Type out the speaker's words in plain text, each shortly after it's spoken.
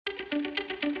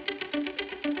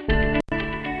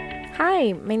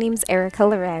Hi, my name's Erica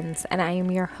Lorenz, and I am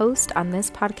your host on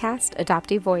this podcast,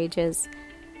 Adoptee Voyages.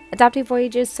 Adoptee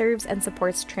Voyages serves and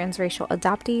supports transracial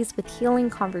adoptees with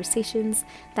healing conversations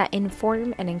that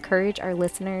inform and encourage our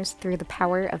listeners through the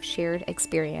power of shared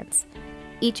experience.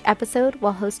 Each episode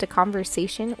will host a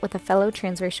conversation with a fellow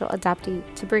transracial adoptee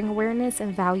to bring awareness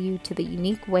and value to the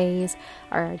unique ways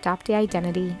our adoptee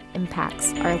identity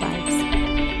impacts our lives.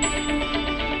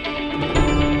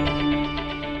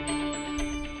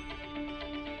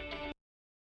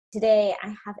 Today, I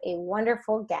have a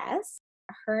wonderful guest.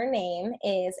 Her name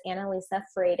is Analisa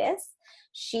Freitas.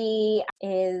 She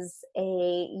is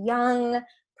a young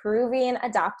Peruvian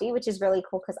adoptee, which is really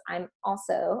cool because I'm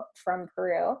also from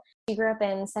Peru. She grew up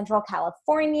in Central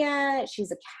California.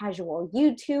 She's a casual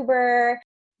YouTuber.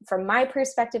 From my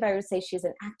perspective, I would say she's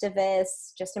an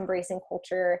activist, just embracing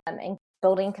culture and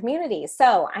building communities.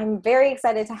 So I'm very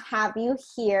excited to have you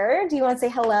here. Do you want to say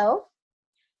hello?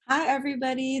 Hi,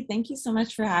 everybody. Thank you so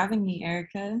much for having me,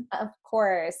 Erica. Of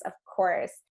course.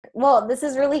 Well, this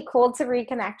is really cool to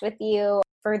reconnect with you.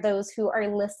 For those who are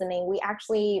listening, we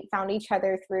actually found each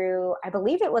other through, I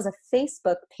believe it was a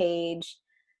Facebook page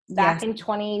back in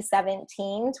 2017,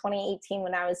 2018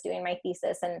 when I was doing my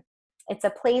thesis. And it's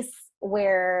a place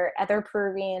where other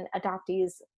Peruvian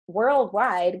adoptees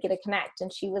worldwide get to connect.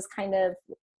 And she was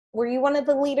were you one of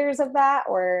the leaders of that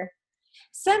or?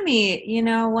 Semi,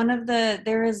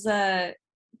 there was a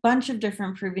bunch of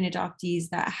different Peruvian adoptees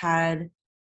that had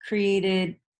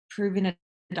created Peruvian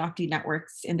adoptee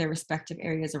networks in their respective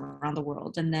areas around the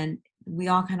world. And then we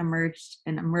all kind of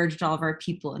merged all of our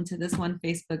people into this one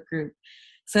Facebook group.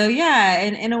 So yeah,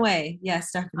 in a way,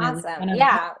 yes, definitely. Awesome.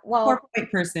 Yeah. Well, point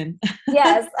person.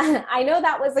 Yes. I know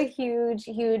that was a huge,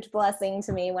 huge blessing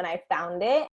to me when I found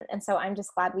it. And so I'm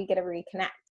just glad we get to reconnect.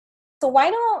 So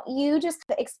why don't you just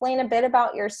explain a bit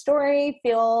about your story,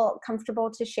 feel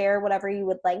comfortable to share whatever you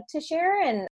would like to share,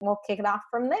 and we'll kick it off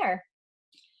from there.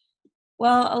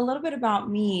 Well, a little bit about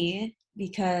me,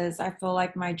 because I feel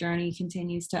like my journey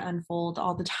continues to unfold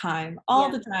all the time.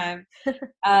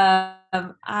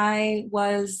 I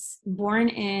was born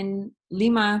in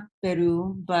Lima,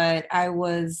 Peru, but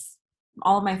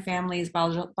all of my family's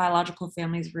biological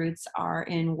family's roots are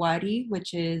in Wari,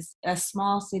 which is a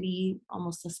small city,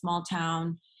 almost a small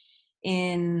town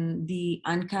in the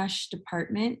Ancash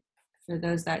department. For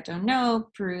those that don't know,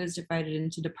 Peru is divided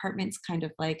into departments, kind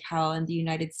of like how in the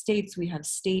United States we have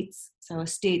states. So a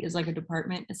state is like a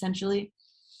department, essentially.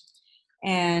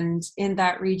 And in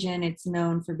that region, it's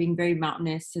known for being very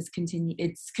mountainous.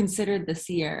 It's considered the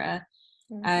Sierra.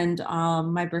 Mm-hmm.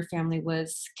 And my birth family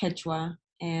was Quechua.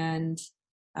 And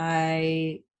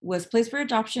I was placed for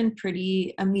adoption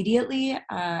pretty immediately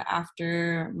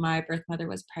after my birth mother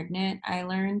was pregnant, I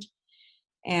learned.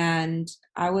 And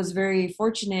I was very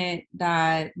fortunate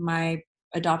that my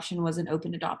adoption was an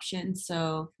open adoption.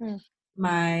 So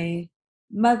my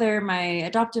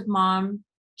adoptive mom,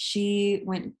 she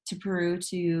went to Peru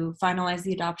to finalize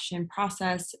the adoption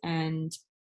process and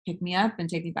pick me up and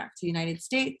take me back to the United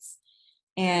States.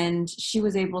 And she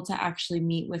was able to actually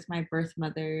meet with my birth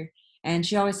mother. And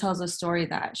she always tells a story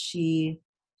that she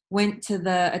went to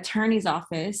the attorney's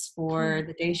office for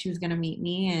the day she was going to meet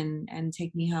me and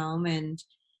take me home, and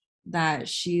that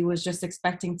she was just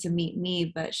expecting to meet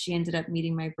me, but she ended up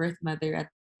meeting my birth mother at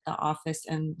the office.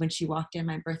 And when she walked in,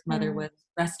 my birth mother was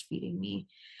breastfeeding me.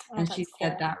 And she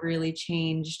said that really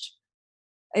changed.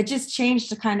 It just changed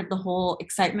the kind of the whole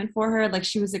excitement for her. Like,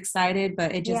 she was excited,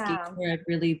 but it just gave her a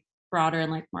really broader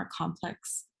and like more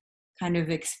complex kind of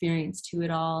experience to it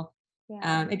all.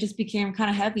 It just became kind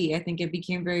of heavy. I think it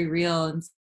became very real. And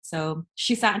so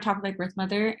she sat and talked with my birth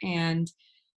mother, and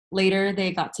later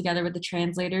they got together with the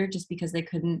translator just because they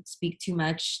couldn't speak too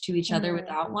much to each other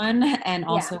without one. And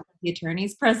also with the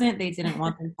attorneys present, they didn't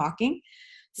want them talking.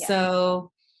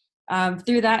 So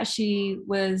through that, she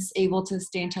was able to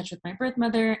stay in touch with my birth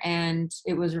mother, and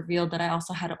it was revealed that I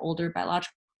also had an older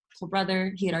biological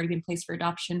brother. He had already been placed for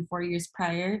adoption 4 years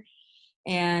prior,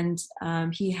 and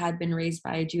he had been raised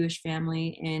by a Jewish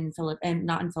family and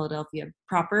not in Philadelphia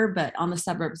proper, but on the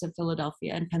suburbs of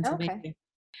Philadelphia in Pennsylvania. Okay.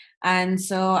 And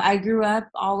so I grew up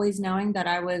always knowing that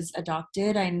I was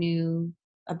adopted. I knew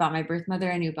about my birth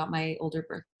mother. I knew about my older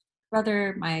birth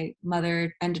brother. My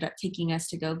mother ended up taking us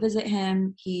to go visit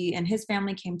him. He and his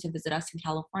family came to visit us in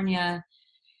California.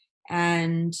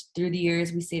 And through the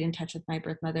years, we stayed in touch with my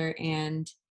birth mother. And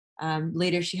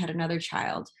later she had another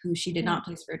child who she did not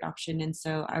place for adoption. And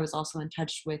so I was also in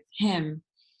touch with him.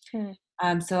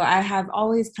 So I have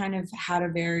always kind of had a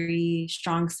very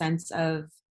strong sense of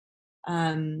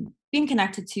being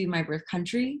connected to my birth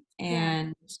country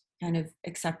and kind of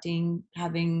accepting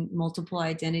having multiple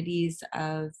identities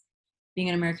of being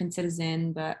an American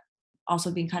citizen, but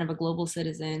also being kind of a global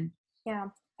citizen. Yeah.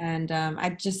 And I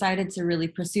decided to really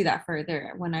pursue that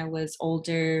further. When I was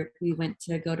older, we went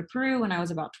to go to Peru when I was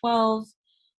about 12,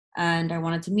 and I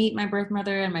wanted to meet my birth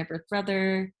mother and my birth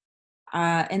brother.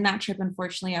 In that trip,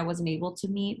 unfortunately, I wasn't able to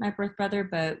meet my birth brother,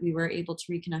 but we were able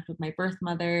to reconnect with my birth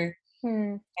mother.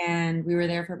 Hmm. And we were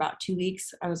there for about 2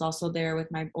 weeks. I was also there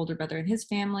with my older brother and his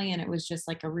family, and it was just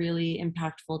like a really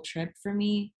impactful trip for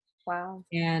me. Wow.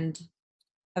 And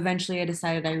eventually I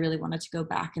decided I really wanted to go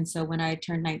back. And so when I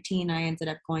turned 19, I ended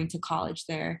up going to college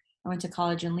there. I went to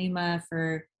college in Lima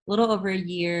for a little over a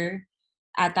year.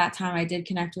 At that time, I did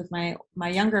connect with my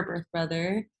younger birth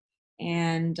brother,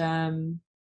 and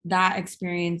that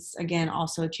experience again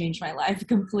also changed my life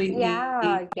completely.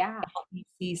 Yeah. Yeah. Helped me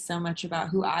see so much about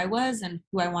who I was and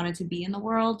who I wanted to be in the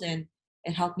world, and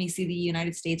it helped me see the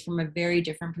United States from a very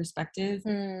different perspective.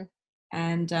 Hmm.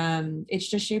 And it's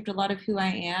just shaped a lot of who I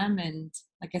am. And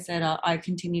like I said, I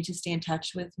continue to stay in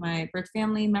touch with my birth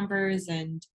family members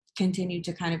and continue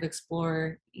to kind of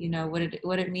explore,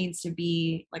 what it means to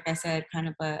be, like I said, kind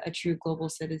of a true global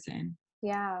citizen.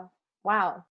 Yeah.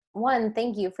 Wow. One,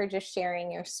 thank you for just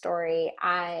sharing your story.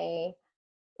 I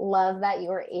love that you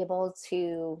were able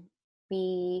to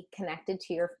be connected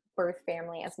to your birth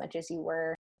family as much as you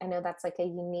were. I know that's like a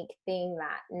unique thing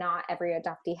that not every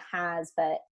adoptee has,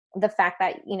 but the fact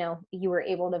that, you were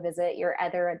able to visit your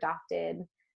other adopted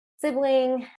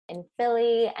sibling in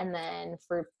Philly, and then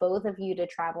for both of you to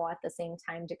travel at the same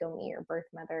time to go meet your birth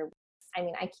mother. I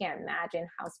mean, I can't imagine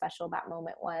how special that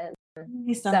moment was. So,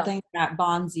 Something that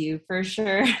bonds you for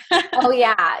sure. oh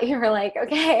yeah, you're like,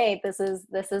 okay, this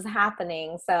is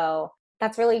happening. So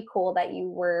that's really cool that you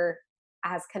were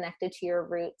as connected to your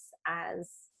roots as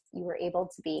you were able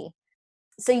to be.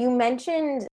 So you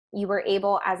mentioned you were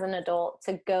able as an adult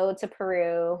to go to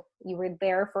Peru. You were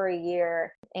there for a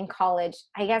year in college.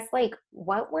 I guess, like,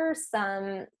 what were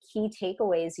some key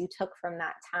takeaways you took from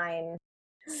that time?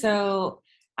 So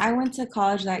I went to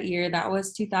college that year. That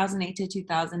was 2008 to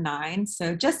 2009.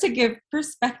 So just to give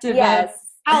perspective of Yes.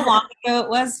 how long ago it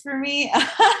was for me.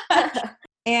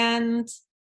 And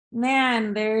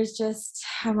man,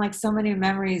 I'm like, so many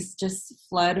memories just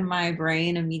flood my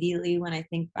brain immediately when I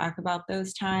think back about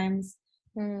those times.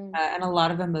 Hmm. And a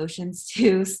lot of emotions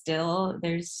too. Still,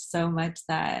 there's so much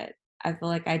that I feel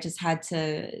like I just had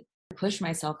to push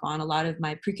myself on. A lot of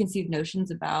my preconceived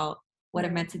notions about what it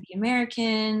Hmm. meant to be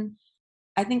American.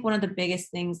 I think one of the biggest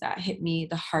things that hit me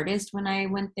the hardest when I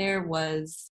went there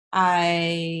was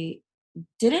I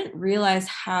didn't realize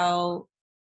how,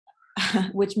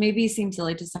 which maybe seems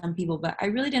silly to some people, but I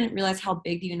really didn't realize how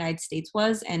big the United States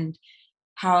was, and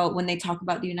how when they talk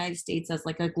about the United States as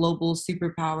like a global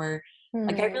superpower,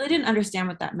 like I Hmm. really didn't understand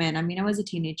what that meant. I mean, I was a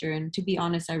teenager, and to be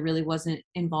honest, I really wasn't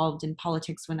involved in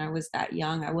politics when I was that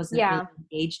young. I wasn't really Yeah.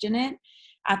 engaged in it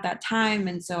at that time.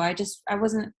 And so I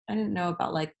didn't know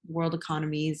about like world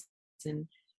economies and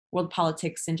world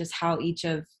politics, and just how each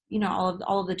of,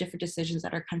 all of the different decisions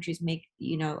that our countries make,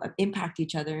 impact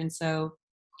each other. And so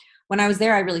when I was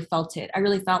there, I really felt it. I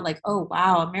really felt like, oh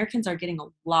wow, Americans are getting a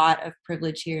lot of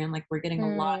privilege here, and like we're getting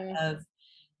a lot Hmm. of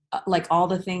like all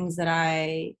the things that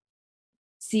I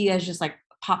see as just like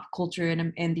pop culture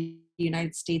in the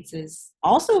United States is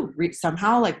also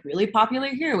somehow like really popular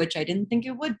here, which I didn't think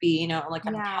it would be. Like,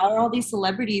 Yeah. how are all these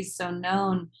celebrities so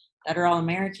known that are all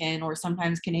American or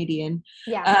sometimes Canadian,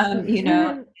 Yeah.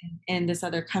 in this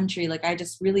other country? Like, I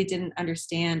just really didn't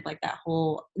understand like that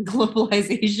whole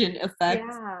globalization effect.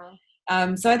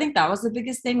 Yeah. So I think that was the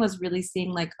biggest thing, was really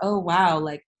seeing like, oh wow,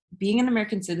 like being an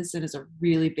American citizen is a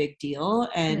really big deal,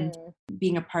 and Hmm.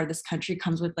 being a part of this country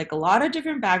comes with like a lot of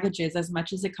different baggages as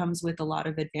much as it comes with a lot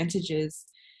of advantages.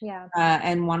 Yeah.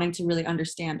 And wanting to really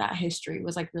understand that history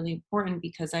was like really important,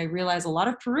 because I realized a lot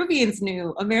of Peruvians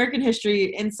knew American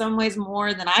history in some ways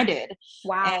more than I did. And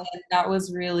Wow. that was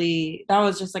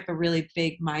just like a really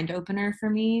big mind opener for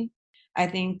me. I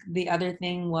think the other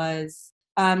thing was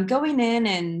going in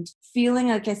and feeling,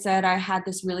 like I said, I had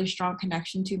this really strong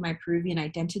connection to my Peruvian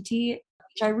identity,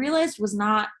 which I realized was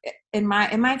not, in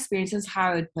my experiences,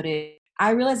 how I would put it. I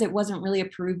realized it wasn't really a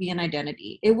Peruvian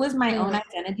identity. It was my own Hmm.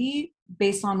 identity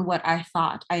based on what I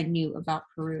thought I knew about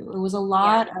Peru. It was a Yeah.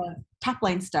 lot of top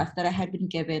line stuff that I had been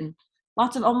given,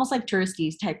 lots of almost like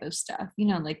touristy type of stuff,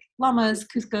 like llamas,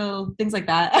 Cusco, things like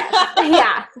that.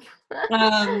 Yeah.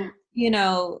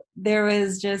 There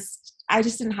was I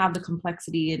just didn't have the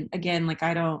complexity. And again, like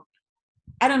I don't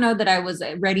know that I was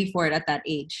ready for it at that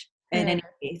age in Hmm. any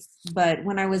case. But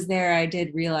when I was there, I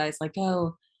did realize like,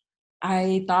 oh,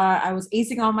 I thought I was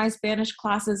acing all my Spanish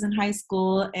classes in high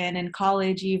school and in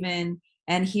college even.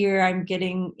 And here I'm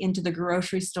getting into the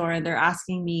grocery store and they're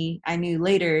asking me, I knew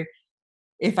later,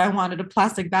 if I wanted a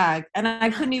plastic bag. And I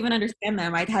couldn't even understand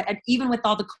them. Even with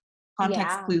all the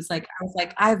context Yeah. clues, like I was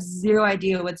like, I have zero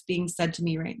idea what's being said to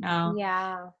me right now.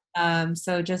 Yeah.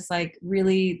 So just like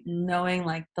really knowing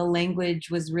like the language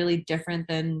was really different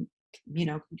than,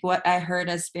 what I heard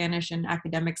as Spanish in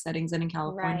academic settings and in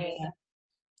California. Right.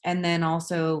 And then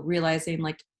also realizing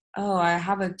like, oh, I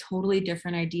have a totally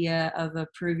different idea of a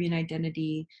Peruvian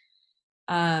identity,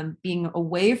 being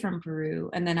away from Peru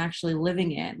and then actually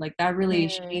living it. Like that really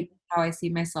Mm. shaped how I see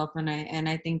myself. And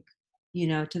I think,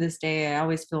 to this day, I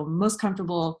always feel most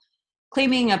comfortable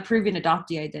claiming a Peruvian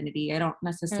adoptee identity. I don't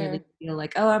necessarily Mm. feel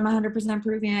like, oh, I'm 100%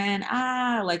 Peruvian.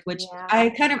 Like, which Yeah.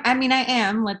 I mean, I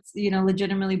am,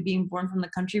 legitimately being born from the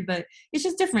country, but it's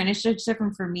just different. It's just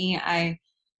different for me.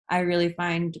 I really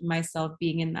find myself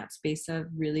being in that space of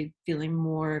really feeling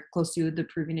more close to the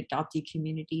Peruvian adoptee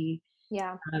community,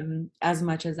 Yeah. as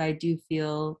much as I do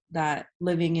feel that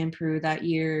living in Peru that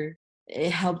year,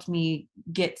 it helped me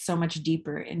get so much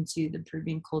deeper into the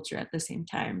Peruvian culture at the same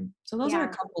time. So those are a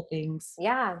Yeah. couple things.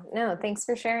 Yeah. No, thanks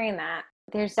for sharing that.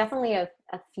 There's definitely a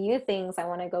few things I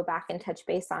want to go back and touch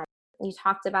base on. You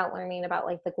talked about learning about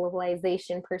like the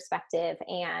globalization perspective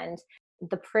and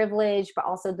the privilege, but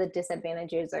also the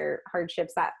disadvantages or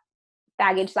hardships, that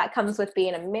baggage that comes with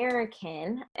being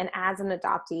American and as an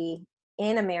adoptee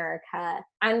in America,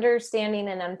 understanding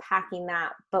and unpacking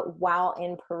that, but while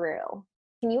in Peru.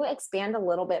 Can you expand a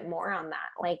little bit more on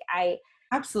that?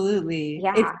 Absolutely. It's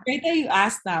Yeah, great that you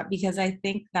asked that because I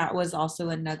think that was also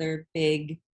another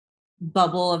big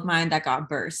bubble of mine that got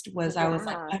burst. Was I was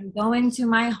like, yeah, I'm going to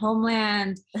my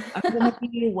homeland. I'm gonna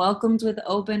be welcomed with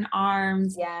open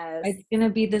arms. yes, It's gonna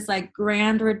be this like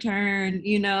grand return. I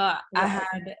yes,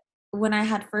 had when I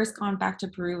had first gone back to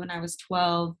Peru when I was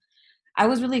 12, I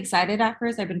was really excited at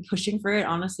first. I've been pushing for it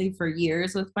honestly for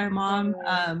years with my mom.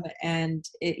 mm, And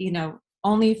it,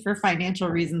 only for financial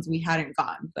reasons we hadn't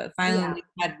gone. But finally yeah,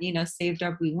 we had, saved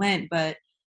up, we went. But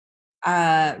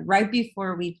right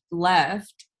before we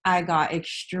left, I got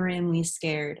extremely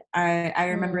scared. I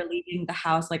remember mm, leaving the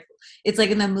house, like it's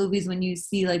like in the movies when you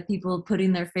see like people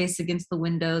putting their face against the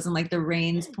windows and like the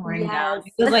rain's pouring down.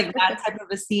 yes. It was like that type of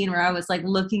a scene where I was like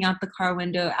looking out the car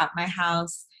window at my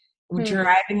house, Hmm,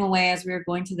 driving away as we were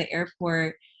going to the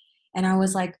airport. And I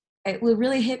was like, it would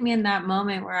really hit me in that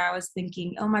moment where I was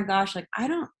thinking, oh my gosh, like I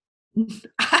don't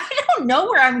I don't know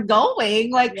where I'm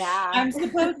going. Like yeah, I'm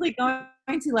supposedly going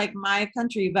to like my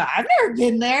country, but I've never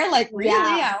been there. Like really,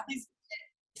 yeah, I only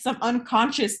spent some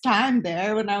unconscious time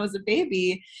there when I was a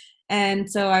baby. And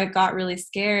so I got really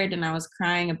scared and I was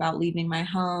crying about leaving my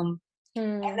home.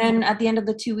 And hmm, then at the end of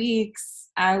the 2 weeks,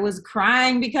 I was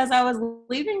crying because I was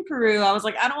leaving Peru. I was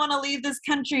like, I don't want to leave this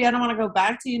country. I don't want to go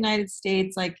back to the United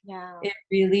States. Like, yeah, it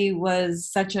really was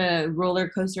such a roller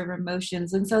coaster of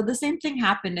emotions. And so the same thing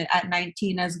happened at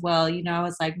 19 as well. I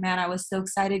was like, man, I was so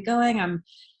excited going. I'm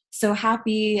so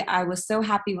happy. I was so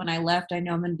happy when I left. I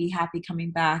know I'm going to be happy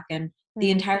coming back. And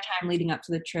the hmm, entire time leading up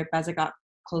to the trip, as I got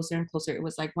closer and closer, it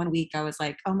was like 1 week, I was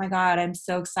like, oh my God, I'm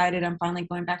so excited. I'm finally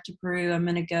going back to Peru. I'm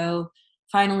going to go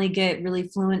finally get really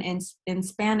fluent in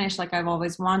Spanish like I've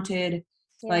always wanted.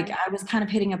 yeah, Like I was kind of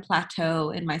hitting a plateau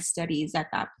in my studies at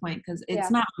that point because it's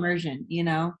yeah, not immersion,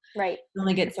 right, you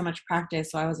only get so much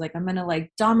practice. So I was like, I'm gonna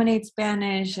like dominate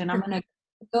Spanish and I'm gonna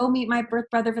go meet my birth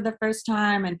brother for the first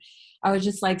time. And I was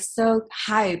just like so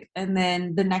hype. And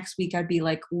then the next week I'd be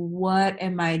like, what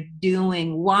am I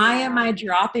doing? Why am yeah, I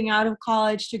dropping out of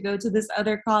college to go to this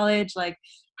other college? Like,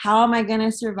 how am I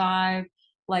gonna survive?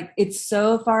 Like, it's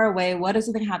so far away. What is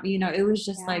going to happen? It was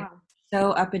just like yeah,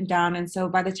 so up and down. And so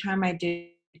by the time I did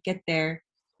get there,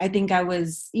 I think I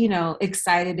was,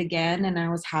 excited again and I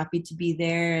was happy to be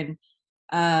there.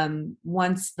 And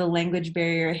once the language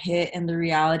barrier hit and the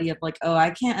reality of like, oh,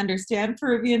 I can't understand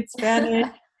Peruvian Spanish,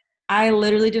 I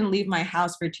literally didn't leave my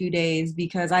house for 2 days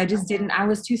because I just didn't, I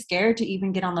was too scared to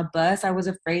even get on the bus. I was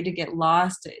afraid to get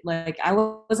lost. Like I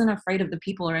wasn't afraid of the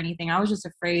people or anything. I was just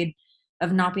afraid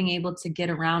of not being able to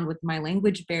get around with my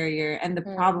language barrier. And the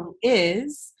mm, problem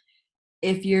is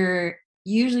if you're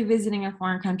usually visiting a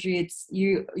foreign country,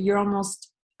 you're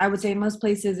almost, I would say in most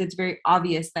places it's very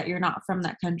obvious that you're not from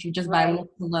that country just by right,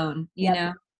 looks alone,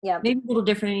 yep, yep, maybe a little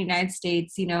different in the United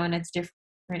States, and it's different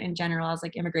in general as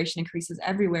like immigration increases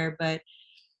everywhere. But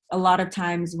a lot of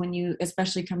times when you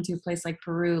especially come to a place like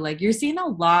Peru, like you're seeing a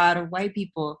lot of white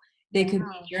people. They could be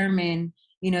yeah, German,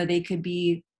 they could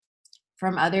be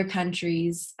from other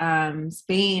countries,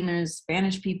 Spain or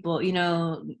Spanish people.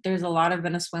 There's a lot of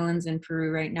Venezuelans in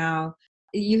Peru right now.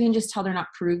 you can just tell they're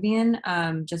not Peruvian,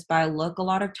 just by look a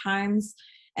lot of times.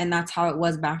 And that's how it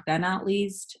was back then, at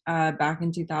least, back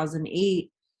in 2008.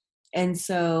 And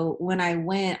so when I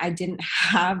went, I didn't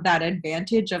have that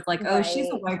advantage of like, oh, she's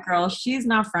a Right. white girl. She's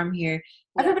not from here.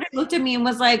 Yep. Everybody looked at me and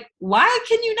was like, why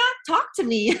can you not talk to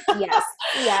me? Yes.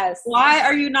 Yes. Why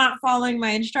are you not following my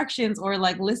instructions or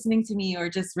like listening to me or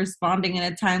just responding in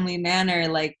a timely manner?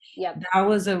 Like Yep. that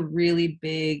was a really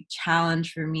big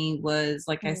challenge for me, was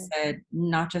like I Mm. said,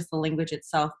 not just the language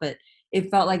itself, but it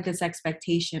felt like this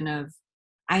expectation of,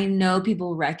 I know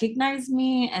people recognize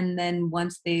me, and then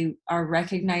once they are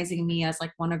recognizing me as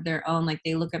like one of their own, like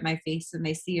they look at my face and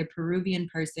they see a Peruvian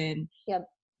person, Yep.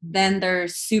 then they're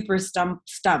super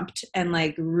stumped and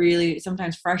like really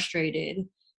sometimes frustrated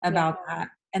Yeah. about that.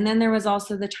 And then there was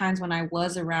also the times when I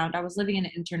was around, I was living in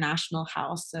an international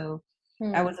house. So I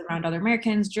Mm. was around other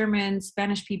Americans, Germans,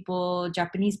 Spanish people,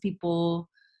 Japanese people.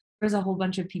 There was a whole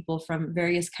bunch of people from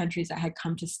various countries that had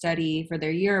come to study for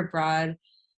their year abroad.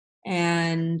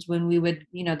 And when we would,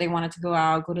 they wanted to go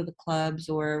out, go to the clubs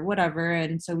or whatever.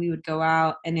 And so we would go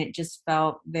out, and it just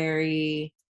felt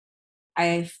very,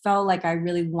 I felt like I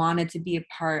really wanted to be a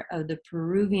part of the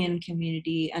Peruvian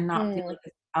community and not feel Mm. like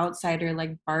an outsider,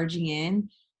 like barging in.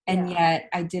 And Yeah. yet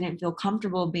I didn't feel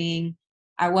comfortable being,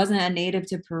 I wasn't a native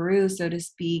to Peru, so to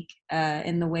speak,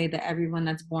 in the way that everyone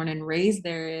that's born and raised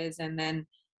there is. And then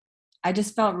I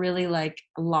just felt really like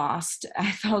lost.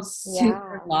 I felt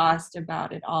super Yeah. lost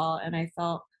about it all. And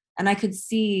I could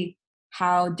see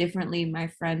how differently my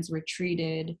friends were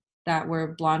treated that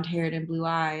were blonde haired and blue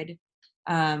eyed,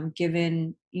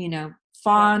 given, Yep.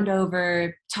 fawned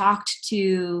over, talked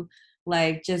to,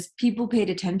 like just people paid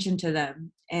attention to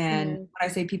them. And Mm. when I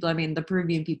say people, I mean the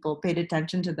Peruvian people paid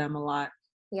attention to them a lot.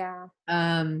 Yeah.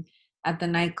 um, at the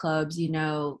nightclubs,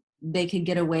 they could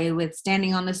get away with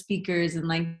standing on the speakers and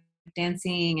like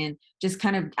dancing and just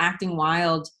kind of acting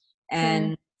wild. Mm.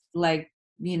 And like,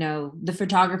 the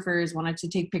photographers wanted to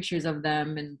take pictures of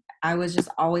them. And I was just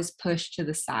always pushed to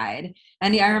the side.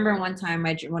 And I remember one time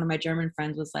one of my German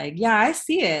friends was like, yeah, I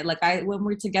see it. Like when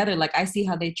we're together, like I see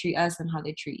how they treat us and how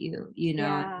they treat you.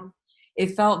 Yeah.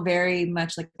 It felt very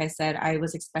much like I said, I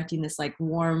was expecting this like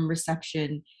warm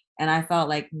reception. And I felt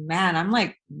like, man, I'm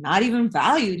like not even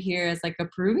valued here as like a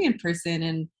Peruvian person.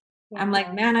 And I'm like,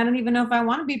 Yeah. man, I don't even know if I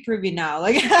want to be Peruvian now.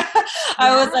 Like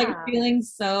I was like Yeah. feeling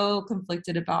so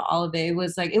conflicted about all of it.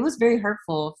 It was very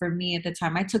hurtful for me at the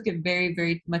time. I took it very,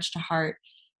 very much to heart.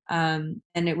 And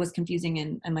it was confusing.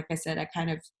 And like I said, I kind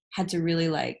of had to really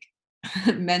like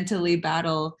mentally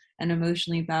battle and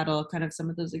emotionally battle kind of some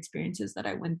of those experiences that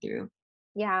I went through.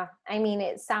 Yeah. I mean,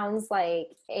 it sounds like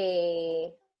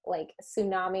a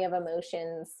tsunami of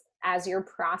emotions as you're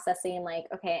processing, like,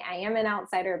 okay, I am an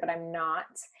outsider, but I'm not.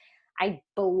 I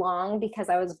belong because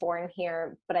I was born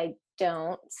here, but I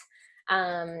don't.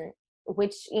 Um,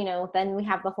 which, then we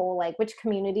have the whole like, which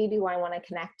community do I want to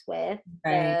connect with?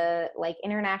 Right. The like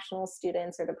international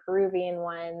students or the Peruvian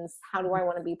ones? How do I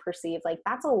want to be perceived? Like,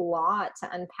 that's a lot to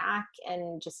unpack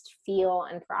and just feel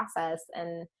and process.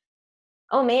 And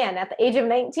oh man, at the age of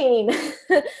 19,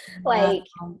 Yeah. like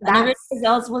And everybody that's,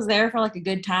 else was there for like a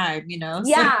good time. So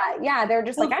yeah, yeah. They're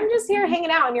just like, I'm just here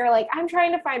hanging out. And you're like, I'm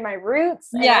trying to find my roots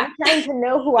and yeah. I'm trying to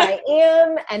know who I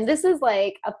am. And this is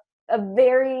like a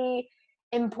very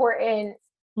important part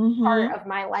Mm-hmm. of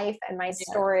my life and my Yeah.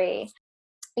 story.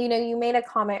 You made a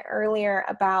comment earlier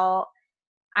about,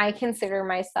 I consider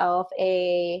myself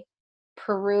a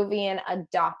Peruvian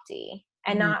adoptee,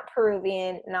 and Mm-hmm. not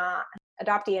Peruvian, not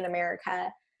adoptee in America,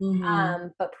 Mm-hmm.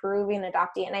 but Peruvian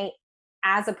adoptee. And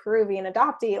as a Peruvian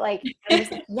adoptee, like, I'm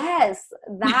just like, yes,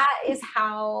 that is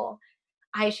how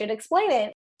I should explain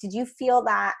it. Did you feel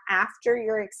that after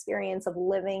your experience of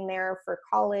living there for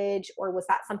college, or was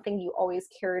that something you always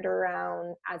carried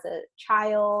around as a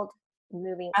child,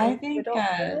 moving I into think,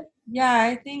 adulthood? yeah,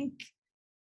 I think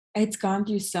it's gone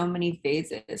through so many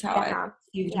phases how I Yeah,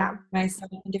 perceived yeah,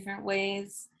 myself in different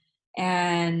ways.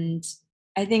 And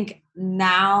I think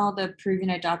now the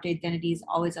proven adopted identity is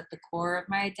always at the core of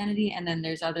my identity. And then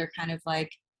there's other kind of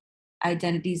like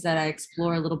identities that I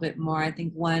explore a little bit more. I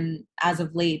think one, as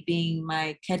of late, being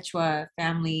my Quechua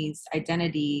family's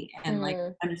identity and like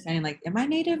mm, understanding like, am I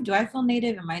native? Do I feel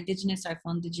native? Am I indigenous? Do I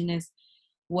feel indigenous?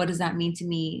 What does that mean to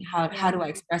me? How yeah, do I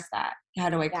express that? How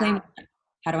do I claim yeah, it?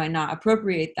 How do I not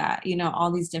appropriate that?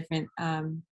 All these different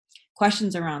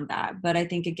questions around that. But I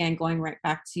think again, going right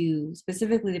back to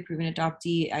specifically the proven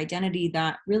adoptee identity,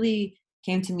 that really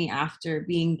came to me after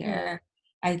being mm, there.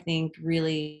 I think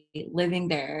really living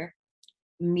there,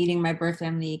 meeting my birth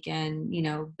family again,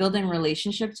 building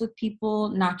relationships with people,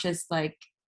 not just like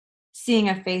seeing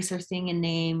a face or seeing a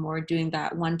name or doing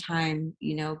that one time,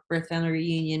 birth family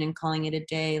reunion and calling it a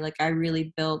day. Like I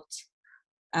really built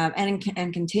and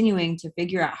continuing to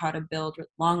figure out how to build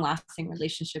long lasting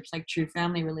relationships, like true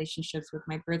family relationships with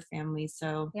my birth family.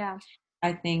 So Yeah.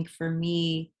 I think for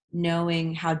me,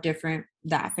 knowing how different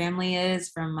that family is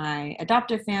from my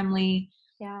adoptive family,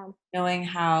 Yeah. knowing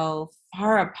how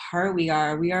far apart we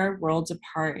are worlds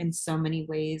apart in so many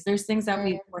ways. There's things that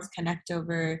we, of Mm. course, connect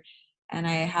over, and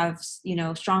I have,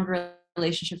 stronger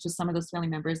relationships with some of those family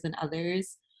members than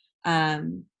others.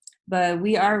 Um, but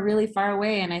we are really far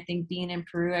away, and I think being in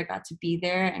Peru, I got to be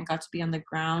there and got to be on the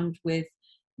ground with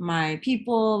my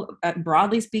people,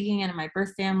 broadly speaking, and in my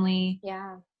birth family,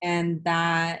 Yeah. and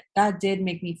that did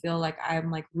make me feel like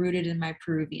I'm like rooted in my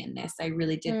Peruvianness. I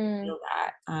really did Mm. feel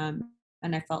that,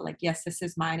 and I felt like, yes, this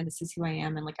is mine and this is who I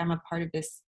am, and like I'm a part of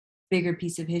this bigger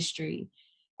piece of history.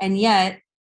 And yet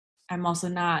I'm also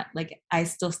not, like, I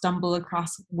still stumble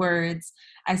across words.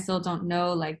 I still don't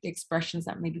know like the expressions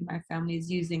that maybe my family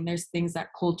is using. There's things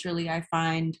that culturally I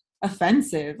find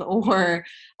offensive or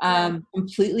Yeah.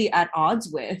 completely at odds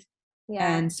with.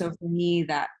 Yeah. And so for me,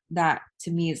 that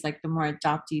to me is like the more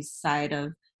adoptee side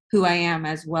of who I am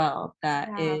as well, that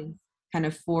Yeah. is kind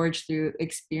of forged through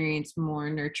experience, more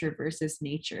nurture versus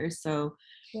nature. So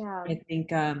Yeah. I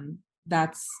think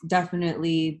that's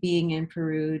definitely being in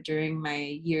Peru during my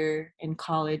year in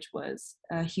college was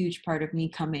a huge part of me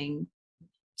coming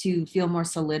to feel more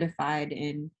solidified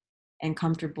and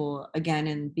comfortable again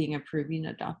in being a Peruvian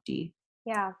adoptee.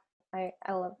 Yeah. I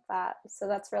love that. So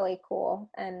that's really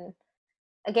cool. And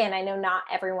again, I know not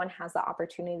everyone has the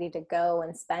opportunity to go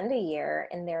and spend a year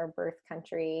in their birth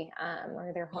country,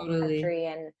 or their home Totally. country,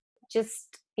 and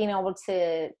just being able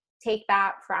to take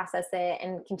that, process it,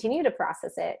 and continue to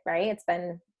process it. Right? It's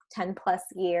been 10 plus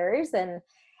years, and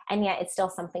yet it's still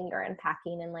something you're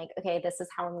unpacking and like, okay, this is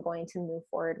how I'm going to move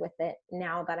forward with it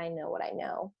now that I know what I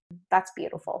know. That's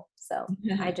beautiful. So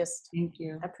I just Thank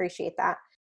you. appreciate that.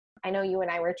 I know you and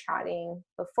I were chatting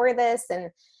before this, and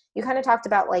you kind of talked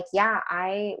about like, yeah,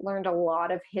 I learned a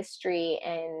lot of history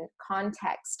and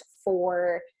context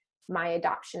for my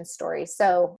adoption story.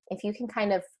 So if you can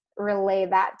kind of relay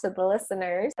that to the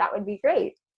listeners, that would be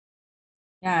great.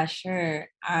 Yeah, sure.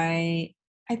 I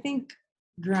think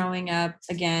growing up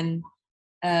again,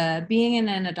 being in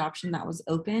an adoption that was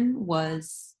open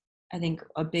was, I think,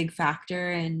 a big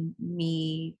factor in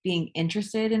me being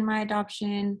interested in my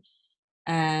adoption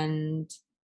and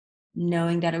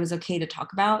knowing that it was okay to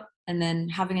talk about. And then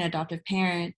having an adoptive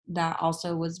parent that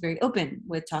also was very open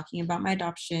with talking about my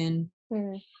adoption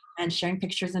Mm. and sharing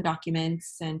pictures and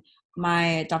documents. And my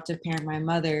adoptive parent, my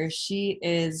mother, she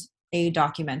is a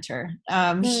documenter.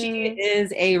 She Mm.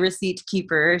 is a receipt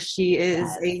keeper. She is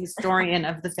Yes. a historian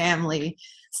of the family.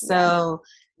 Yes. So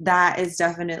that is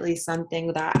definitely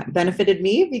something that benefited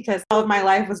me because all of my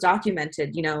life was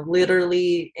documented,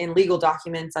 literally in legal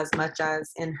documents as much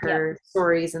as in Yep. her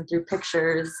stories and through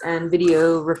pictures and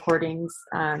video recordings,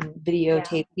 Yeah.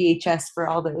 videotape, VHS for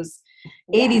all those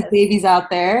 80s Yes. babies out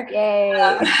there. Yay.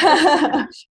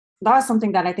 That was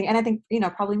something that I think, and I think,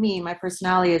 probably me, my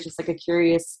personality is just like a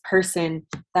curious person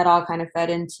that all kind of fed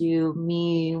into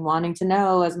me wanting to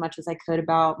know as much as I could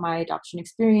about my adoption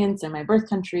experience and my birth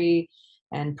country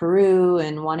and Peru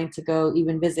and wanting to go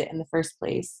even visit in the first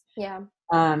place. Yeah.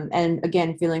 And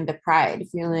again, feeling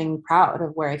proud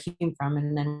of where I came from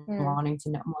and then Mm. wanting to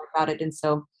know more about it. And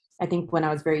so I think when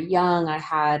I was very young, I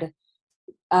had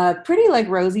pretty like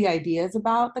rosy ideas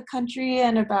about the country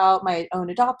and about my own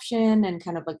adoption and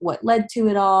kind of like what led to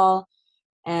it all.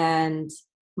 And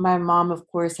my mom, of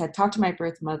course, had talked to my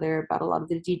birth mother about a lot of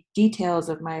the details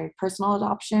of my personal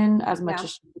adoption as much Yeah.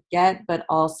 as she could get, but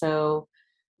also,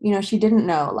 she didn't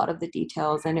know a lot of the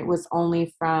details. And it was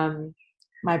only from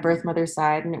my birth mother's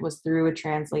side, and it was through a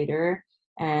translator.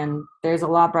 And there's a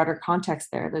lot broader context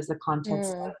there. There's the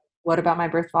context Mm. of what about my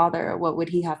birth father? What would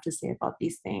he have to say about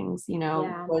these things?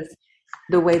 Yeah. Was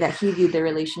the way that he viewed the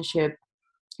relationship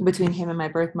between him and my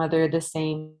birth mother the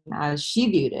same as she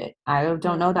viewed it? I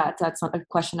don't know Mm. that. That's not a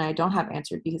question I don't have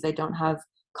answered because I don't have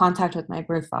contact with my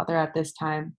birth father at this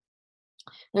time.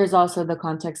 There's also the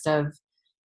context of,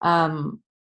 um,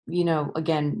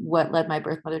 again, what led my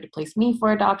birth mother to place me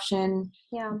for adoption.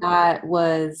 Yeah. That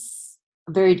was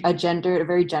a very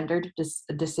gendered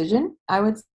decision, I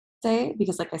would say,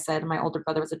 because like I said, my older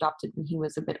brother was adopted when he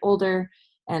was a bit older,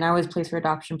 and I was placed for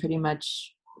adoption pretty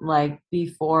much like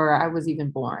before I was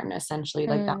even born, essentially.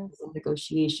 Like that Mm. was a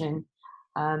negotiation,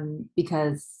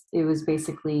 because it was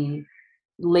basically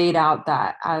laid out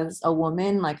that as a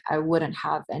woman, like I wouldn't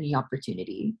have any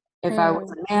opportunity. If I was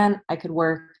Mm. a man, I could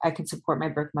work, I could support my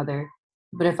birth mother.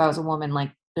 But if I was a woman,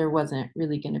 like there wasn't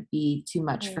really going to be too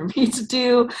much for Mm. me to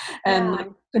do and Yeah. like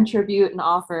contribute and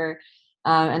offer,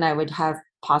 and I would have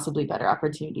possibly better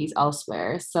opportunities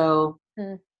elsewhere. So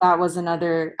Mm. that was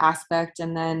another aspect.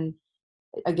 And then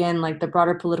again, like the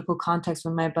broader political context,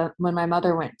 when my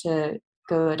mother went to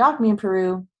go adopt me in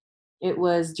Peru, it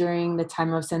was during the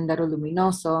time of Sendero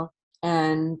Luminoso,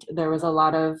 and there was a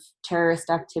lot of terrorist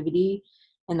activity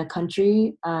in the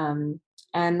country. And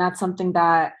that's something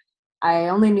that I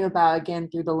only knew about again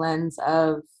through the lens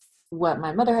of what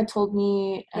my mother had told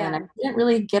me, and I Yeah. didn't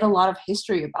really get a lot of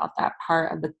history about that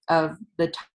part of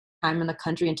the time in the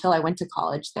country until I went to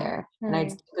college there, and I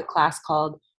Mm. took a class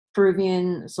called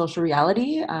Peruvian Social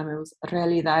Reality. It was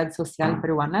Realidad Social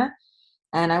Peruana,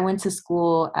 and I went to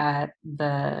school at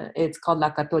it's called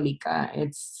La Católica.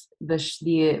 It's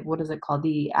what is it called?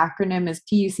 The acronym is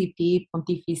PUCP,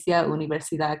 Pontificia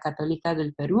Universidad Católica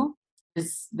del Perú.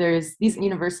 There's these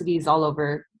universities all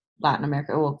over Latin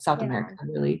America, well, South America,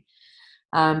 Yeah. really.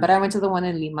 But I went to the one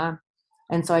in Lima.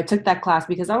 And so I took that class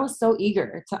because I was so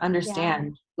eager to Yeah.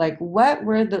 understand, like, why,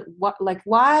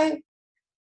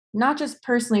 not just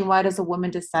personally, why does a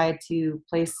woman decide to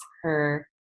place her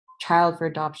child for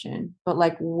adoption, but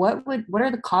like what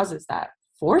are the causes that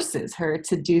forces her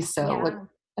to do so? Like Yeah.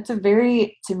 that's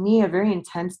to me a very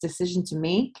intense decision to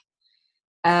make.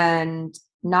 And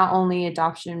not only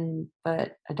adoption,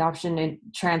 but adoption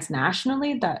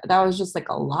transnationally, that was just like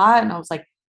a lot. And I was like,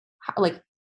 like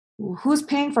who's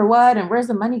paying for what and where's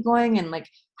the money going, and like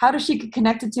how does she get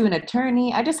connected to an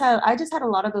attorney? I just had a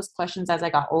lot of those questions as I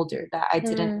got older that I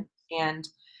didn't Mm. understand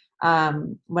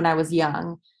when I was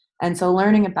young. And so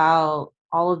learning about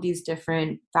all of these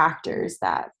different factors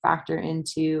that factor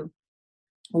into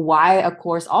why, of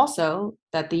course, also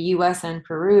that the US and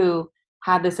Peru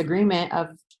had this agreement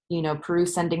of, Peru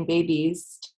sending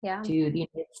babies Yeah. to the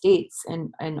United States,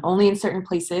 and only in certain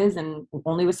places and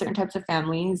only with certain types of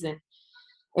families, and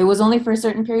it was only for a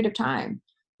certain period of time.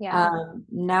 Yeah.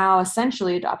 Now,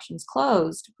 essentially, adoption's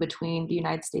closed between the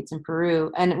United States and Peru.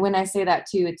 And when I say that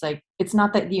too, it's like it's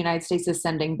not that the United States is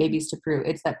sending babies to Peru;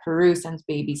 it's that Peru sends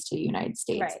babies to the United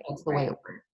States. Right. That's the way Right. it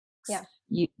works. Yeah.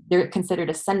 They're considered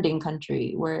a sending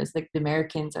country, whereas like the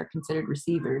Americans are considered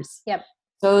receivers. Yep.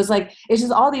 So it's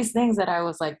just all these things that I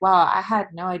was like, wow, I had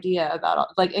no idea about all,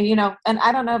 like, and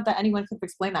I don't know if that anyone could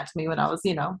explain that to me when I was,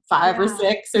 5 or Yeah.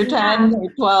 6 or 10 Yeah.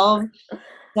 or 12.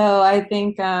 So I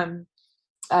think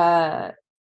uh,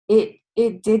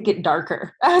 it did get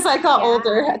darker as I got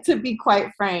older. Yeah. To be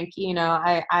quite frank,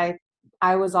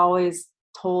 I was always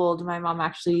told, my mom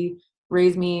actually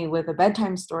raised me with a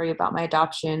bedtime story about my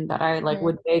adoption that I like Mm.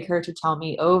 would beg her to tell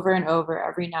me over and over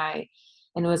every night,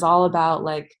 and it was all about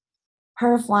like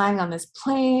her flying on this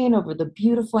plane over the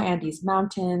beautiful Andes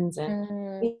Mountains and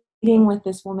Mm. meeting with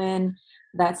this woman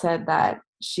that said that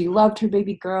she loved her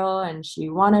baby girl and she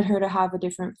wanted her to have a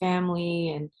different family,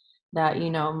 and that,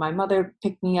 my mother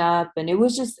picked me up. And it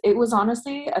was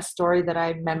honestly a story that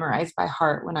I memorized by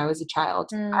heart when I was a child.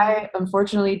 Mm. I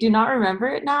unfortunately do not remember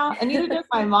it now, and neither does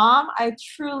my mom. I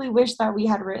truly wish that we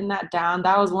had written that down.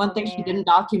 That was one Oh thing she man. didn't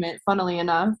document, funnily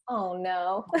enough. Oh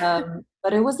no.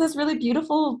 But it was this really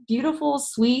beautiful, beautiful,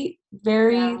 sweet,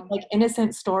 very Yeah. like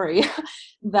innocent story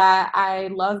that I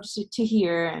loved to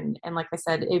hear. And like I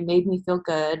said, it made me feel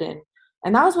good.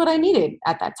 And that was what I needed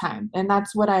at that time. And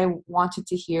that's what I wanted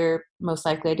to hear most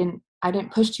likely. I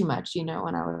didn't push too much,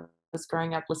 when I was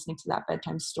growing up listening to that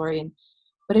bedtime story.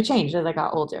 But it changed as I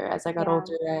got older. As I got Yeah.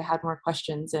 older, I had more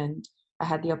questions and I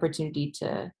had the opportunity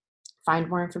to find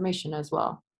more information as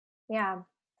well. Yeah.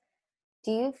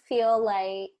 Do you feel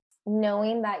like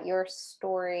knowing that your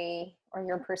story or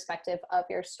your perspective of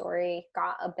your story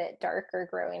got a bit darker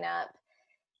growing up,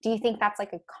 do you think that's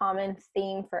like a common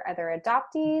theme for other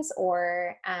adoptees?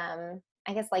 Or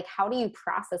I guess like how do you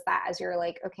process that as you're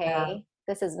like, Yeah. okay,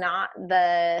 this is not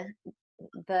the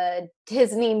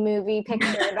Disney movie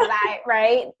picture that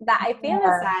I Yeah.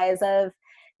 fantasize of,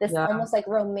 this Yeah. almost like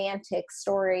romantic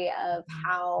story of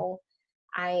how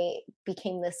I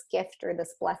became this gift or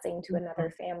this blessing to Mhm. another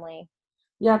family.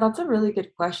 Yeah, that's a really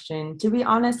good question. To be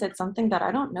honest, it's something that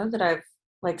I don't know that I've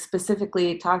like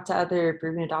specifically talked to other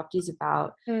Peruvian adoptees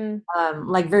about, Mm.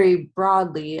 like very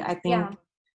broadly. Yeah.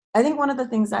 I think one of the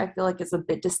things that I feel like is a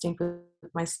bit distinct with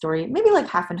my story, maybe like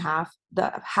half and half. The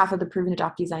half of the Peruvian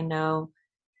adoptees I know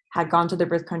had gone to their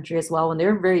birth country as well when they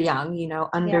were very young,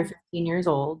 under Yeah. 15 years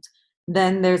old.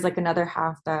 Then there's like another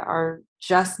half that are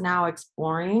just now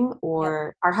exploring Yep.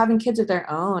 or are having kids of their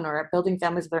own or are building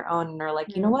families of their own and are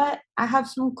like, you know Mm. what? I have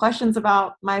some questions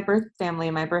about my birth family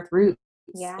and my birth roots.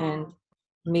 And Yeah.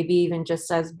 maybe even just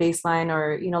as baseline,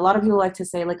 or, a lot of people like to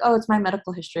say like, oh, it's my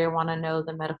medical history. I want to know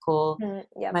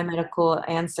Yep. my medical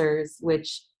answers,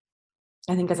 which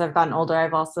I think as I've gotten older,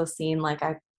 I've also seen like,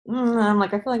 I'm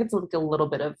like, I feel like it's like a little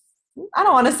bit of, I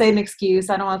don't want to say an excuse.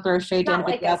 I don't want to throw shade to Not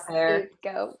anybody like a out there.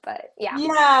 scapegoat, but yeah.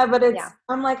 Yeah, but Yeah.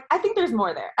 I'm like, I think there's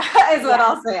more there, is what Yes.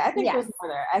 I'll say. I think there's Yes.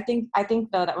 more there. I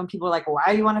think though that when people are like, why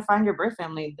do you want to find your birth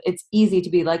family? It's easy to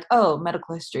be like, oh,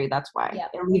 medical history, that's why, Yep.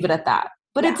 and leave it at that.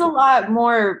 But it's Yeah. a lot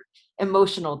more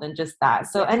emotional than just that.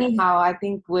 So Yeah. anyhow, I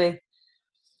think with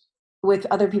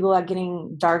other people that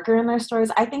getting darker in their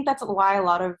stories, I think that's why a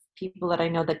lot of people that I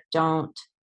know that don't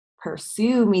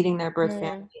pursue meeting their birth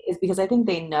family Mm. is because I think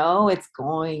they know it's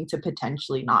going to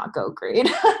potentially not go great.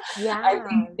 I Yeah.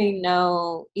 think they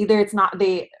know either it's not,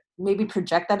 they maybe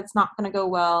project that it's not going to go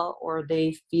well, or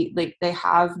they feel like they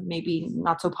have maybe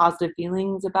not so positive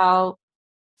feelings about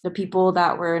the people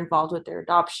that were involved with their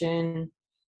adoption.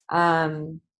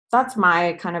 Um, that's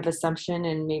my kind of assumption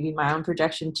and maybe my own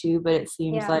projection too, but it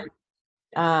seems Yeah. like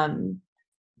um,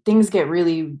 things get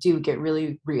really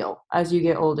real as you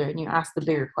get older, and you ask the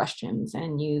bigger questions,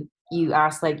 and you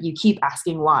ask, like, you keep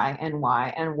asking why and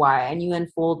why and why, and you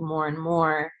unfold more and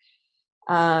more.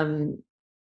 um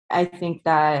I think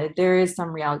that there is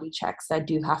some reality checks that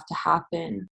do have to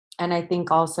happen. And I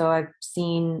think also I've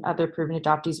seen other proven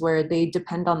adoptees where they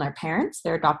depend on their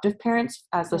adoptive parents,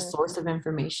 as a Mm. source of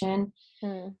information.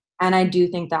 Mm. And I do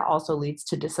think that also leads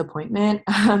to disappointment,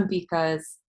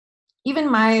 because even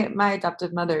my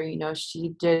adoptive mother, she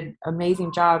did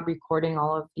amazing job recording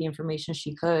all of the information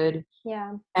she could.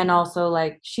 Yeah. And also,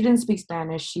 like, she didn't speak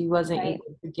Spanish. She wasn't Right.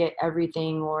 able to get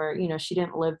everything, or, she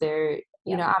didn't live there.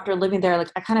 Yep. After living there,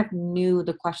 like, I kind of knew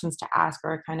the questions to ask,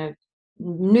 or I kind of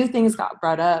knew things got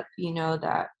brought up,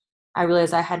 that I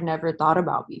realized I had never thought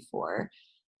about before.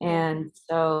 Mm. And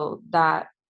so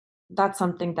that's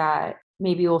something that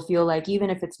maybe will feel like, even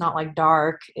if it's not like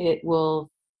dark, it will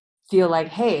feel like,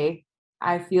 hey,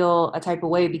 I feel a type of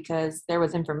way because there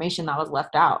was information that was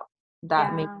left out that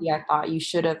Yeah. maybe I thought you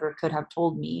should have or could have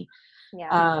told me.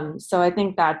 Yeah. So I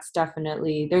think that's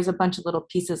definitely, there's a bunch of little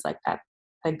pieces like that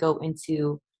that go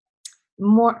into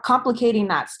more complicating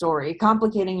that story,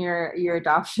 complicating your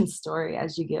adoption story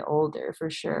as you get older, for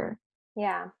sure.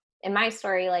 Yeah. In my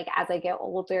story, like as I get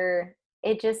older,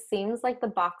 it just seems like the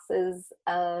boxes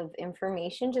of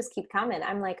information just keep coming.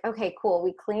 I'm like, okay, cool.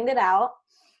 We cleaned it out.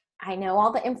 I know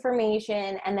all the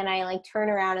information. And then I like turn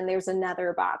around and there's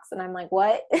another box. And I'm like,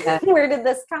 what? Yeah, Where did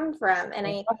this come from? And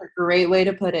that's a great way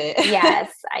to put it.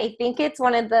 yes, I think it's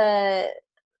one of the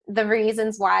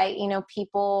reasons why,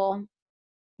 people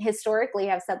historically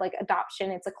have said like adoption,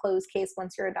 it's a closed case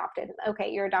once you're adopted.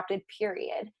 Okay, you're adopted,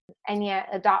 period. And yet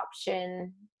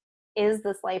adoption is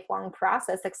this lifelong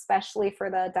process, especially for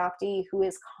the adoptee who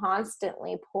is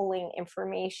constantly pulling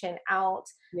information out,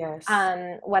 Yes.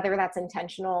 whether that's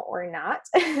intentional or not.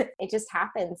 It just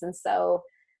happens. And so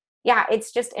yeah,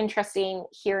 it's just interesting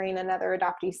hearing another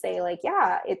adoptee say like,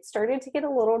 yeah, it started to get a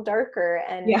little darker.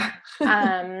 Yeah.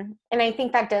 And I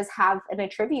think that does have an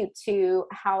attribute to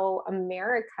how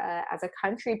America as a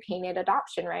country painted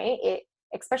adoption, right? It,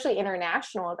 especially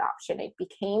international adoption, it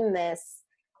became this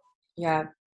Yeah.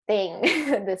 thing,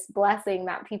 this blessing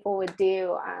that people would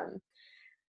do.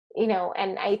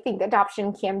 And I think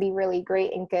adoption can be really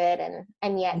great and good,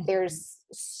 and yet Mhm. there's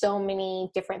so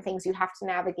many different things you have to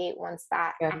navigate once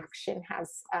that Yeah, action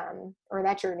has or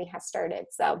that journey has started.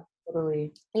 So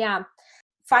totally. yeah.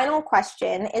 Final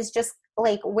question is just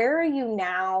like, where are you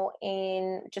now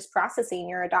in just processing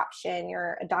your adoption,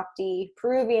 your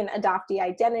Peruvian adoptee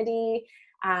identity?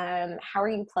 How are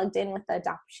you plugged in with the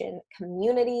adoption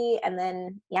community? And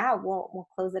then yeah, we'll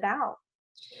close it out.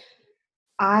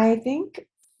 I think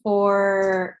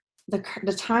for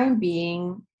the time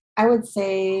being, I would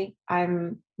say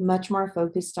I'm much more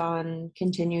focused on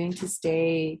continuing to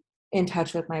stay in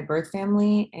touch with my birth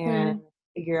family and Hmm.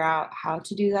 figure out how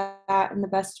to do that in the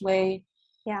best way.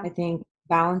 Yeah. I think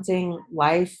balancing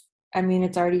life, I mean,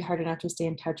 it's already hard enough to stay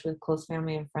in touch with close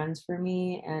family and friends for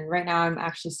me. And right now I'm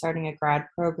actually starting a grad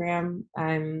program.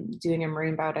 I'm doing a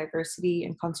marine biodiversity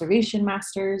and conservation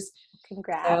master's.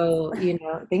 Congrats. So,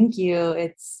 thank you.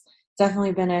 It's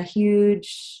definitely been a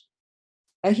huge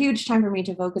time for me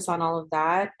to focus on all of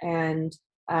that. And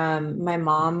my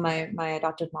mom, my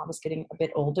adoptive mom, is getting a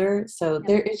bit older. So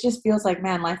Yep. it just feels like,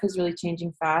 man, life is really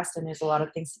changing fast, and there's a lot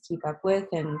of things to keep up with.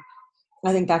 And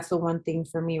I think that's the one thing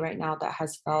for me right now that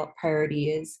has felt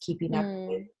priority, is keeping up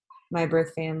with Mm, my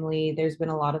birth family. There's been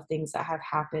a lot of things that have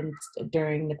happened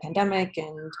during the pandemic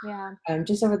and yeah.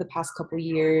 just over the past couple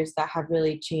years that have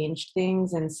really changed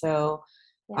things. And so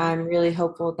Yeah. I'm really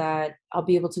hopeful that I'll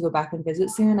be able to go back and visit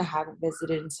soon. I haven't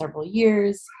visited in several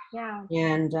years. Yeah.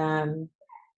 And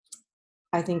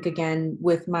I think, again,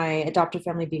 with my adoptive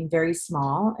family being very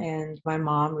small and my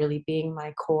mom really being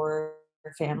my core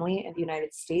family in the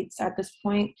United States at this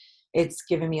point, it's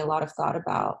given me a lot of thought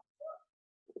about,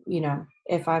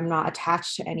 if I'm not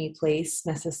attached to any place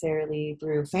necessarily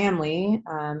through family,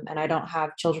 and I don't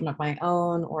have children of my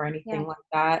own or Yeah. anything like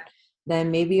that,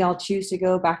 then maybe I'll choose to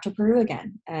go back to Peru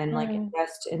again and like Mm.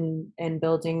 invest in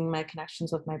building my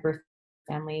connections with my birth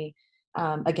family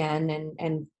again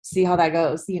and see how that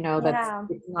goes. That's Yeah.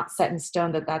 it's not set in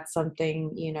stone that that's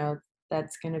something,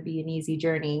 that's going to be an easy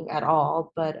journey at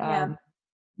all, but Yeah.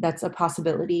 that's a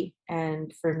possibility.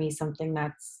 And for me, something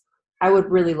that's I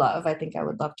think I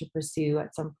would love to pursue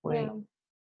at some point. Yeah.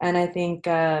 And I think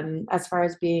as far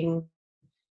as being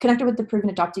connected with the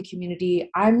Peruvian adoptee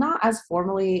community, I'm not as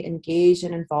formally engaged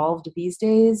and involved these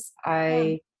days. Yeah.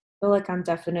 I feel like I'm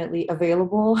definitely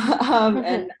available,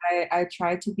 and I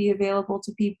try to be available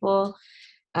to people,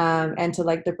 and to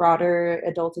like the broader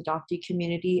adult adoptee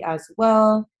community as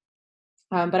well.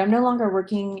 But I'm no longer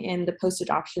working in the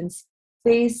post-adoption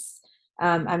space.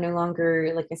 I'm no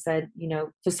longer, like I said,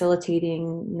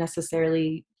 facilitating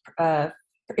necessarily uh,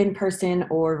 in-person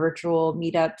or virtual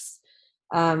meetups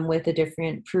with the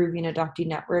different Peruvian adoptee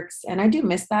networks. And I do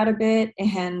miss that a bit.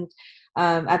 And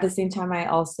at the same time, I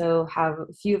also have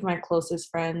a few of my closest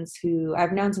friends who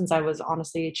I've known since I was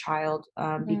honestly a child,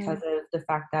 because Mm. of the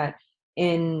fact that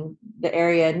in the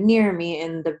area near me,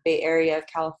 in the Bay Area of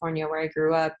California where I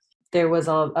grew up, there was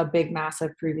a big mass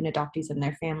of Peruvian adoptees and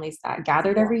their families that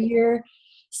gathered Cool. every year.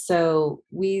 So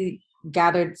we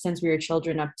gathered since we were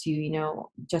children up to,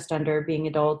 just under being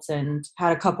adults, and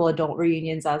had a couple adult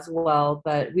reunions as well,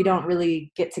 but we don't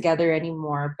really get together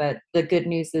anymore. But the good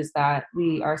news is that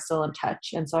we are still in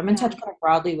touch. And so I'm in Yeah. touch kind of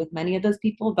broadly with many of those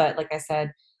people. But like I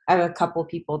said, I have a couple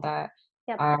people that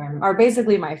Yep. are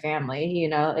basically my family,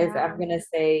 if I'm Yeah. going to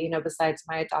say, besides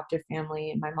my adoptive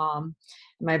family and my mom,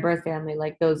 my birth family,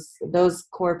 like those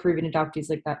core Peruvian adoptees,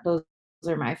 like that, those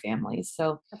are my families.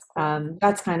 So That's cool.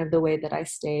 that's kind of the way that I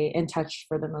stay in touch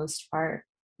for the most part.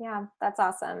 Yeah, that's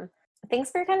awesome.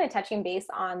 Thanks for kind of touching base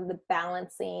on the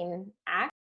balancing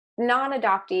act.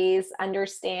 Non-adoptees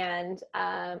understand,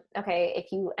 okay,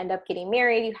 if you end up getting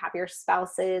married, you have your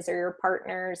spouses or your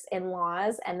partners,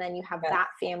 in-laws, and then you have Yeah, that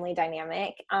family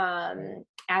dynamic.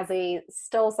 As a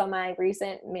still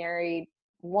semi-recent married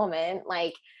woman,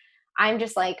 like I'm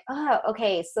just like, oh,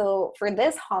 okay, so for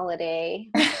this holiday,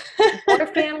 your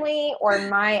family or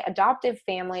my adoptive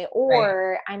family, right.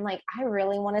 or I'm like, I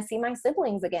really want to see my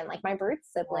siblings again, like my birth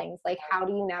siblings. Like, how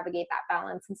do you navigate that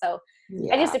balance? And so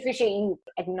I just Yeah. appreciate you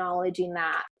acknowledging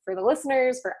that for the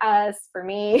listeners, for us, for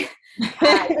me,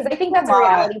 because I think A that's a lot.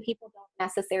 reality people don't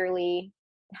necessarily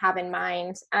have in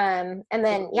mind. And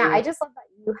then, yeah, I Totally. just love that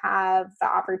you have the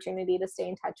opportunity to stay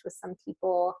in touch with some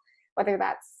people, whether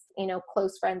that's,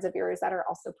 close friends of yours that are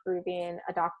also Peruvian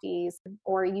adoptees,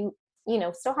 or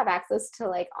still have access to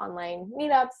like online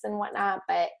meetups and whatnot.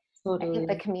 But I think the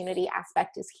Totally. community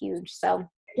aspect is huge. So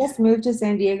Just moved to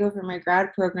San Diego for my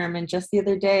grad program, and just the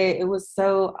other day, it was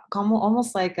so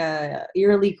almost like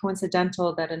eerily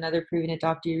coincidental that another Peruvian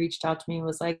adoptee reached out to me and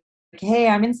was like, "Hey,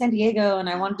 I'm in San Diego, and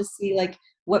I wanted to see like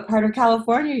what part of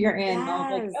California you're in." And I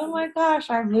was like, yes, "Oh my gosh,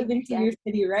 I'm moving to yes, your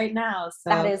city right now."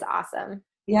 that So is awesome.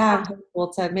 yeah, I'm Oh,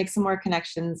 hopeful to make some more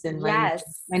connections in yes.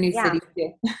 my new Yeah. city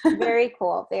too. Very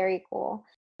cool. Very cool.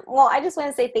 Well, I just want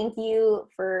to say thank you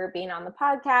for being on the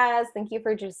podcast. Thank you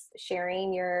for just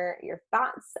sharing your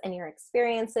thoughts and your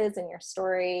experiences and your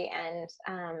story. And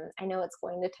I know it's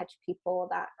going to touch people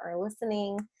that are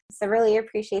listening. So really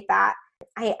appreciate that.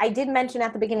 I did mention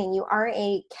at the beginning, you are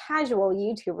a casual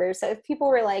YouTuber. So if people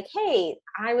were like, hey,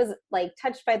 I was like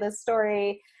touched by this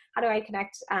story, how do I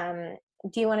connect?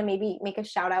 Do you want to maybe make a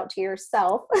shout out to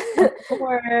yourself? Of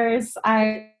course,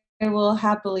 I will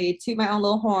happily toot my own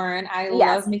little horn. I Yes.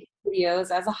 love making videos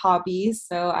as a hobby,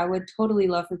 so I would totally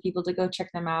love for people to go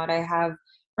check them out. I have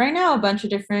right now a bunch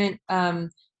of different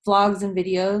vlogs and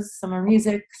videos. Some are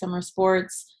music, some are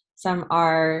sports, some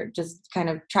are just kind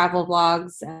of travel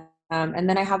vlogs. And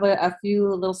then I have a few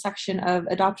little section of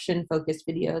adoption focused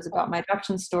videos about my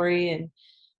adoption story and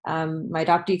my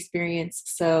adoptee experience.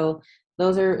 So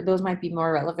those might be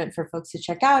more relevant for folks to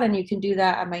check out, and you can do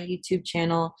that on my YouTube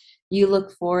channel. You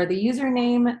look for the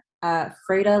username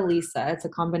Lisa. It's a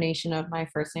combination of my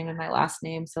first name and my last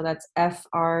name, so that's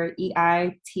Freitalisa,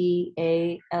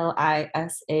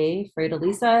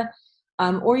 Lisa.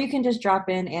 Or you can just drop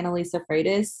in Analisa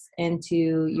Freitas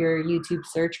into your YouTube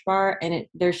search bar, and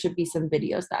there should be some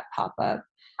videos that pop up.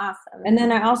 Awesome. And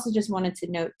then I also just wanted to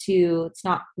note too, it's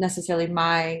not necessarily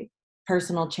my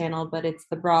personal channel, but it's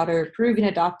the broader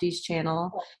Peruvian Adoptees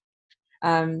channel,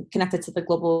 connected to the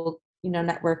global,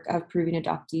 network of Peruvian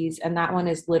adoptees. And that one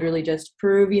is literally just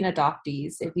Peruvian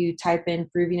adoptees. If you type in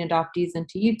Peruvian adoptees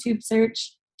into YouTube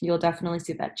search, you'll definitely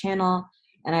see that channel.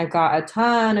 And I've got a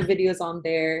ton of videos on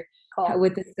there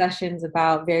with discussions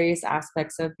about various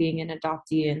aspects of being an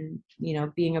adoptee and,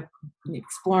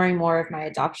 exploring more of my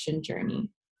adoption journey.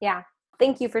 Yeah.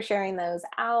 Thank you for sharing those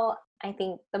out. I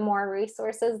think the more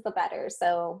resources, the better.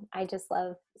 So I just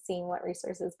love seeing what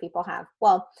resources people have.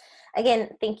 Well, again,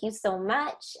 thank you so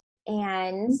much.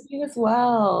 And thank you as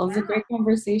well. It was a great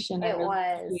conversation. I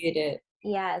really appreciate it.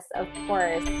 Yes, of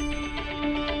course.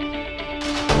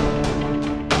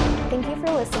 Thank you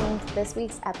for listening to this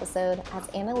week's episode as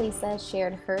Analisa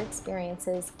shared her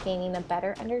experiences gaining a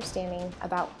better understanding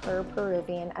about her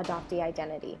Peruvian adoptee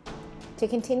identity. To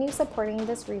continue supporting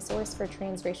this resource for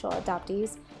transracial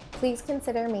adoptees, please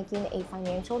consider making a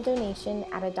financial donation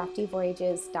at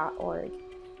adopteevoyages.org.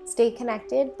 Stay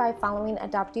connected by following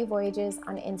Adoptee Voyages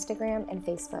on Instagram and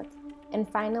Facebook. And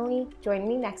finally, join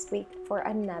me next week for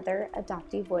another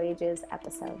Adoptee Voyages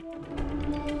episode.